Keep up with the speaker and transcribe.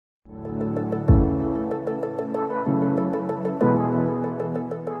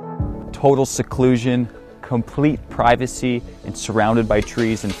total seclusion, complete privacy, and surrounded by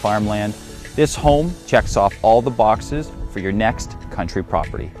trees and farmland, this home checks off all the boxes for your next country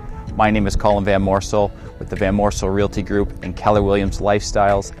property. My name is Colin Van Morsel with the Van Morsel Realty Group and Keller Williams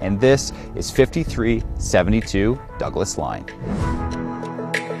Lifestyles, and this is 5372 Douglas Line.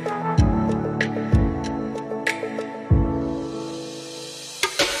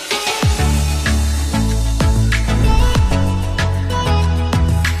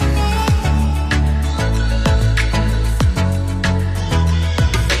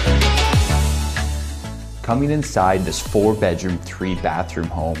 Coming inside this 4-bedroom, 3-bathroom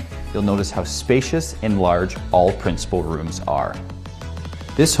home, you'll notice how spacious and large all principal rooms are.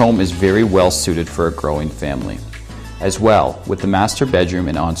 This home is very well suited for a growing family. As well, with the master bedroom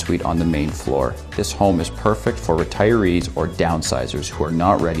and ensuite on the main floor, this home is perfect for retirees or downsizers who are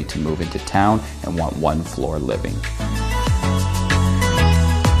not ready to move into town and want one-floor living.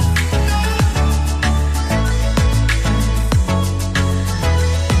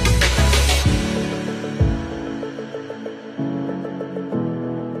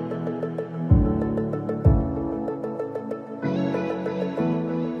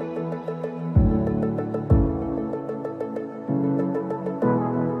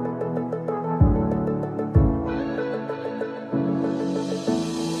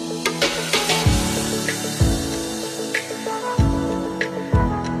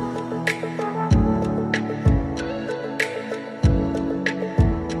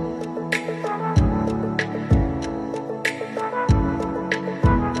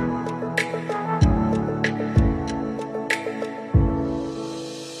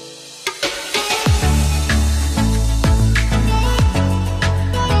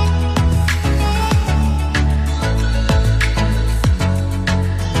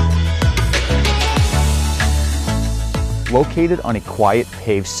 Located on a quiet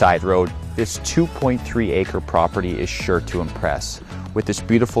paved side road, this 2.3-acre property is sure to impress. With this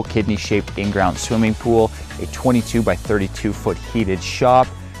beautiful kidney-shaped in-ground swimming pool, a 22 by 32-foot heated shop,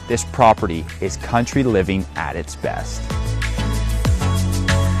 this property is country living at its best.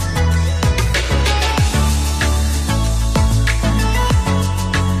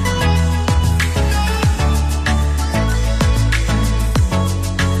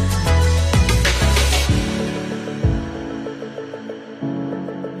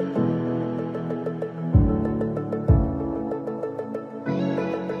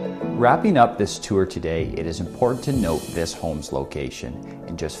 Wrapping up this tour today, it is important to note this home's location.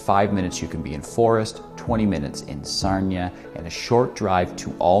 In just 5 minutes you can be in Forest, 20 minutes in Sarnia, and a short drive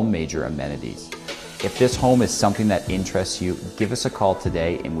to all major amenities. If this home is something that interests you, give us a call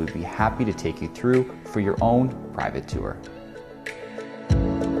today and we'd be happy to take you through for your own private tour.